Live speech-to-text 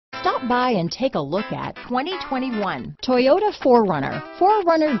Stop by and take a look at 2021 Toyota 4Runner.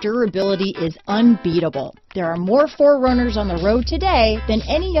 4Runner durability is unbeatable. There are more 4Runners on the road today than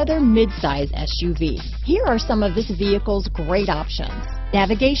any other midsize SUV. Here are some of this vehicle's great options: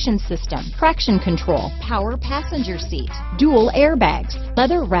 navigation system, traction control, power passenger seat, dual airbags,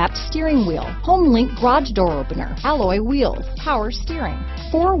 leather-wrapped steering wheel, HomeLink garage door opener, alloy wheels, power steering,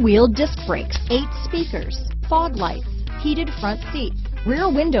 4-wheel disc brakes, 8 speakers, fog lights, heated front seats, rear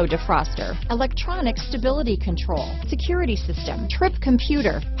window defroster, electronic stability control, security system, trip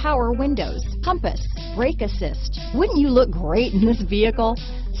computer, power windows, compass, brake assist. Wouldn't you look great in this vehicle?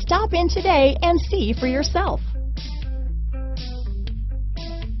 Stop in today and see for yourself.